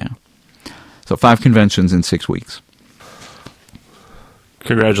 Yeah. So 5 conventions in 6 weeks.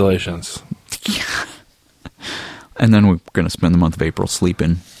 Congratulations. And then we're going to spend the month of April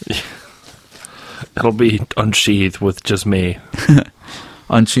sleeping. It'll be Unsheathed with just me.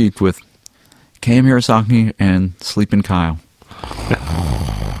 Unsheathed with Cam Hirosaki and Sleeping Kyle.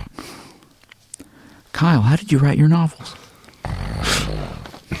 Kyle, how did you write your novels? Are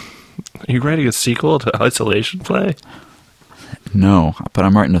you writing a sequel to Isolation Play? No, but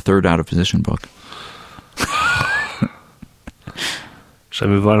I'm writing a third out of position book. Should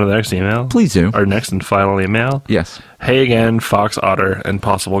I move on to the next email? Please do. Our next and final email? Yes. Hey again, Fox Otter and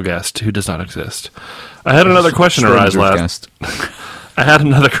possible guest who does not exist. I had another question arise last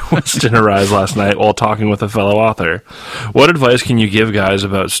night while talking with a fellow author. What advice can you give guys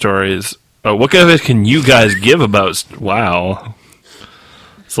about stories? What advice can you guys give about... Wow.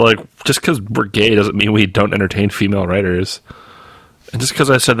 So, like, just because we're gay doesn't mean we don't entertain female writers. And just because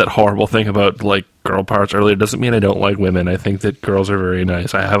I said that horrible thing about, like, girl parts earlier doesn't mean I don't like women. I think that girls are very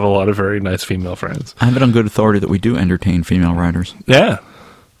nice. I have a lot of very nice female friends. I have it on good authority that we do entertain female writers. Yeah.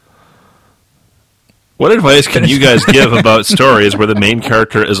 What advice can you guys give about stories where the main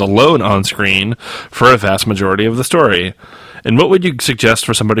character is alone on screen for a vast majority of the story? And what would you suggest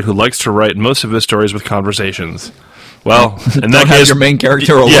for somebody who likes to write most of his stories with conversations? Well, in that Don't have case, your main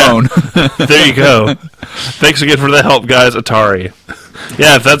character alone. Yeah, there you go. Thanks again for the help, guys. Atari.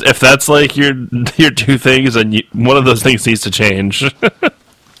 Yeah, if that's like your two things, and one of those things needs to change.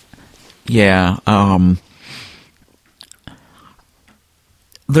 Yeah.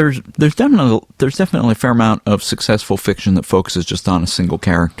 There's definitely a fair amount of successful fiction that focuses just on a single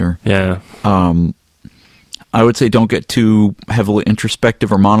character. Yeah. I would say don't get too heavily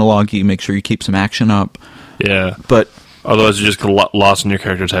introspective or monologue-y. Make sure you keep some action up. Yeah. But otherwise, you just get lost in your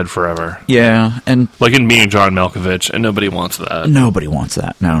character's head forever. Yeah, and like in Being John Malkovich, and nobody wants that. Nobody wants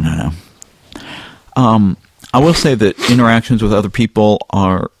that. No. I will say that interactions with other people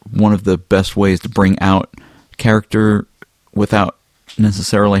are one of the best ways to bring out character without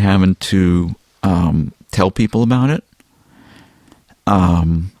necessarily having to tell people about it.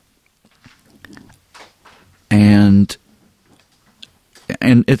 And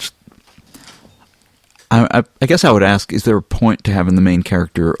it's. I guess I would ask: is there a point to having the main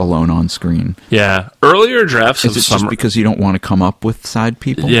character alone on screen? Yeah, earlier drafts is it just because you don't want to come up with side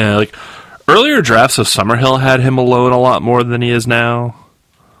people? Yeah, like earlier drafts of Summerhill had him alone a lot more than he is now.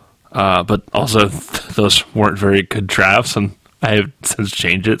 But also, those weren't very good drafts, and I have since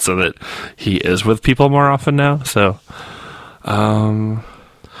changed it so that he is with people more often now. So, and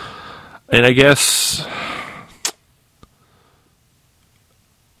I guess,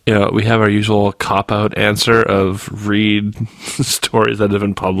 you know, we have our usual cop-out answer of read stories that have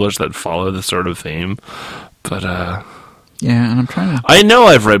been published that follow this sort of theme. But, yeah, and I'm trying to... I know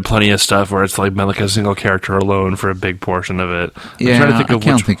I've read plenty of stuff where it's like been like a single character alone for a big portion of it. Yeah, I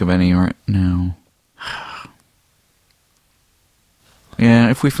can't think of any right now. Yeah,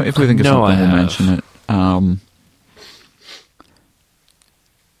 if we think of something, we'll mention it. And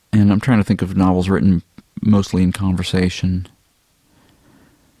I'm trying to think of novels written mostly in conversation.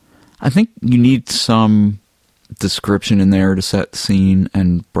 I think you need some description in there to set the scene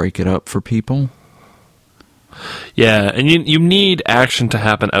and break it up for people. Yeah, and you need action to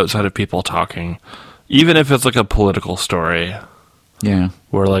happen outside of people talking, even if it's like a political story. Yeah,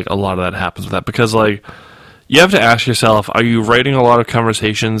 where like a lot of that happens with that, because like you have to ask yourself: are you writing a lot of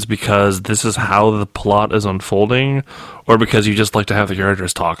conversations because this is how the plot is unfolding, or because you just like to have the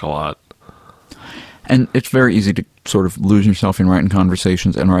characters talk a lot? And it's very easy to sort of lose yourself in writing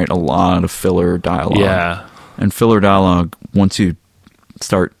conversations and write a lot of filler dialogue. Yeah, and filler dialogue, once you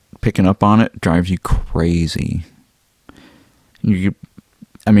start picking up on it, drives you crazy.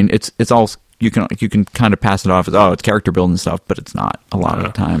 It's all you can kind of pass it off as, oh, it's character building stuff, but it's not a lot of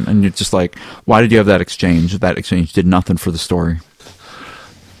the time. And it's just like, why did you have that exchange? That exchange did nothing for the story.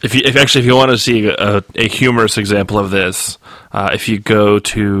 If you want to see a humorous example of this, if you go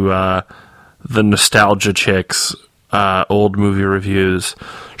to the Nostalgia Chicks old movie reviews,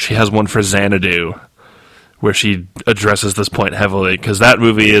 she has one for Xanadu, where she addresses this point heavily, because that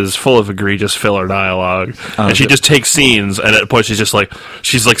movie is full of egregious filler dialogue. And she just takes scenes, and at a point she's like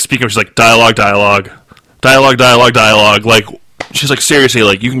speaking, she's like, dialogue. Like, she's like, seriously,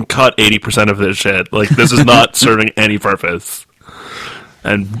 like, you can cut 80% of this shit. Like, this is not serving any purpose.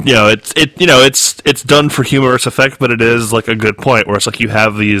 And, you know, it's done for humorous effect, but it is like a good point where it's like you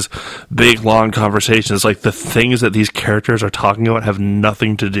have these big, long conversations. Like, the things that these characters are talking about have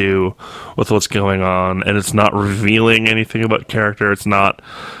nothing to do with what's going on, and it's not revealing anything about character. It's not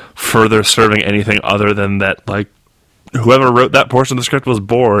further serving anything other than that, like, whoever wrote that portion of the script was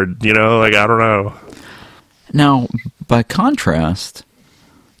bored, you know? Like, I don't know. Now, by contrast,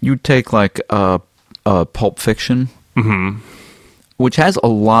 you take, like, a Pulp Fiction. Mm-hmm. Which has a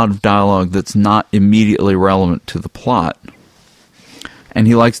lot of dialogue that's not immediately relevant to the plot. And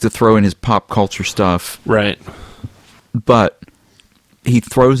he likes to throw in his pop culture stuff. Right. But he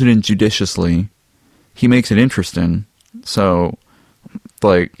throws it in judiciously. He makes it interesting. So,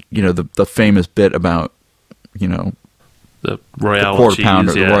 like, you know, the famous bit about, you know, the Royale quarter with cheese,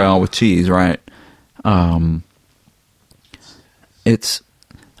 pounder, yeah. the Royale with cheese, right? It's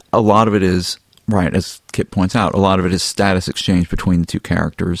a lot of it is, right, as Kit points out, a lot of it is status exchange between the two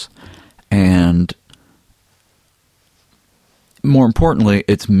characters. And more importantly,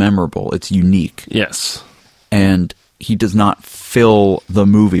 it's memorable. It's unique. Yes. And he does not fill the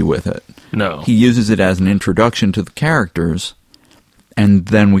movie with it. No. He uses it as an introduction to the characters, and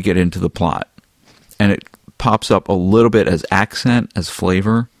then we get into the plot. And it pops up a little bit as accent, as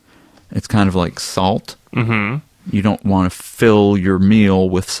flavor. It's kind of like salt. Mm-hmm. You don't want to fill your meal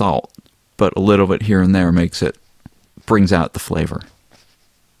with salt, but a little bit here and there brings out the flavor.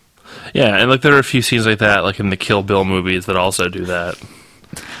 Yeah, and like there are a few scenes like that, like in the Kill Bill movies, that also do that.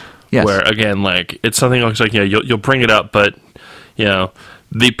 Yes. Where again, like it's something like you'll bring it up, but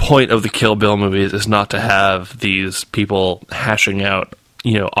the point of the Kill Bill movies is not to have these people hashing out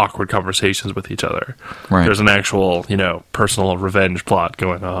awkward conversations with each other. Right. There's an actual personal revenge plot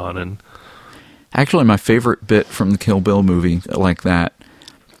going on, and actually, my favorite bit from the Kill Bill movie like that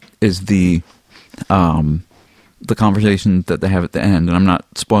is the conversation that they have at the end, and I'm not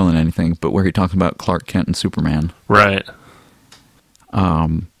spoiling anything, but where he talks about Clark Kent and Superman. Right.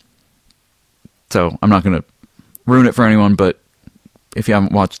 So I'm not going to ruin it for anyone, but if you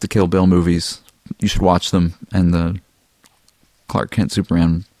haven't watched the Kill Bill movies, you should watch them, and the Clark Kent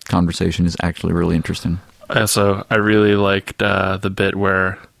Superman conversation is actually really interesting. I really liked the bit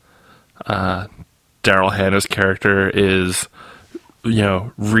where Daryl Hannah's character is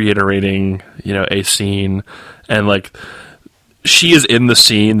reiterating a scene, and like she is in the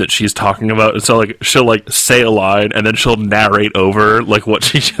scene that she's talking about, and so like she'll like say a line and then she'll narrate over like what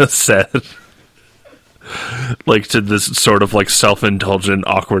she just said. Like to this sort of like self-indulgent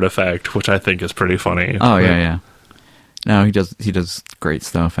awkward effect, which I think is pretty funny. Oh yeah. No, he does great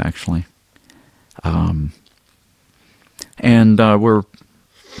stuff actually. And I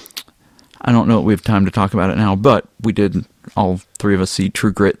don't know if we have time to talk about it now, but we did, all three of us, see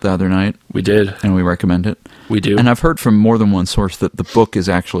True Grit the other night. We did. And we recommend it. We do. And I've heard from more than one source that the book is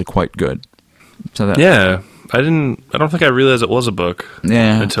actually quite good. So that I don't think I realized it was a book.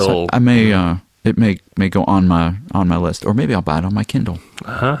 Yeah. Until so I may it may go on my list, or maybe I'll buy it on my Kindle.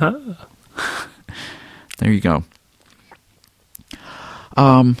 Uh-huh. There you go.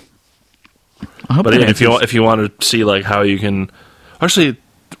 I hope. But if you want to see like how you can, actually,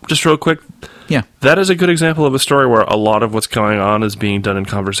 just real quick, yeah, that is a good example of a story where a lot of what's going on is being done in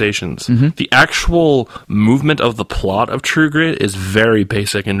conversations. Mm-hmm. The actual movement of the plot of True Grit is very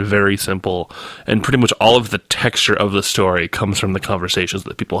basic and very simple, and pretty much all of the texture of the story comes from the conversations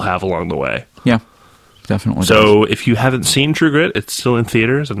that people have along the way. Yeah, definitely. So if you haven't seen True Grit, it's still in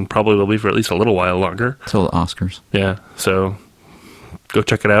theaters and probably will be for at least a little while longer. Till the Oscars. Yeah, so go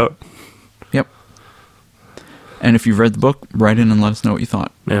check it out. Yep. And if you've read the book, write in and let us know what you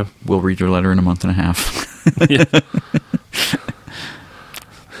thought. Yeah. We'll read your letter in a month and a half. Yeah.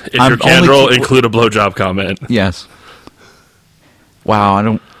 If your candle include a blowjob comment. Yes. Wow, I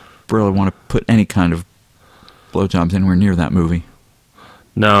don't really want to put any kind of blowjobs anywhere near that movie.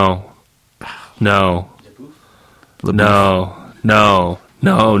 No, nobody.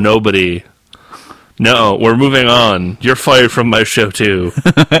 No, we're moving on. You're fired from my show, too.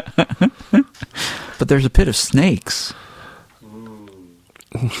 But there's a pit of snakes.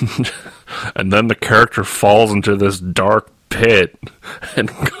 And then the character falls into this dark pit and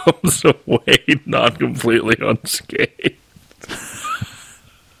comes away not completely unscathed.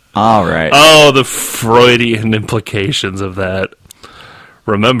 All right. Oh, the Freudian implications of that.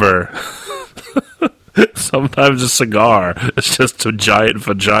 Remember, sometimes a cigar is just a giant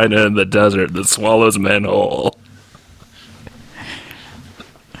vagina in the desert that swallows men whole.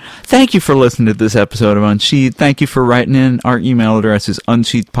 Thank you for listening to this episode of Unsheathed. Thank you for writing in. Our email address is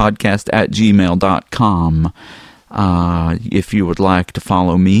unsheathedpodcast@gmail.com. If you would like to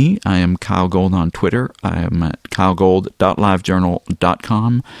follow me, I am Kyle Gold on Twitter. I am at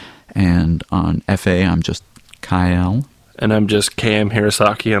kylegold.livejournal.com. And on FA, I'm just Kyle. And I'm just KM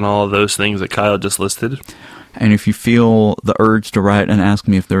Hirosaki and all of those things that Kyle just listed. And if you feel the urge to write and ask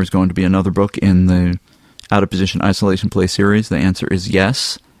me if there's going to be another book in the Out of Position Isolation Play series, the answer is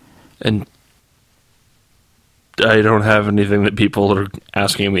yes. And I don't have anything that people are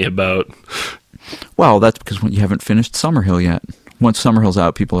asking me about. Well, that's because you haven't finished Summerhill yet. Once Summerhill's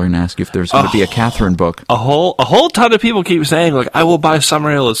out, people are going to ask if there's going to be a Catherine book. A whole ton of people keep saying, like, I will buy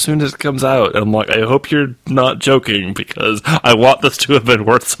Summerhill as soon as it comes out. And I'm like, I hope you're not joking, because I want this to have been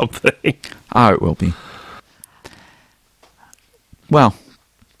worth something. Oh, it will be. Well,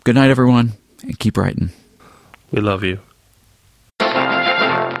 good night, everyone, and keep writing. We love you.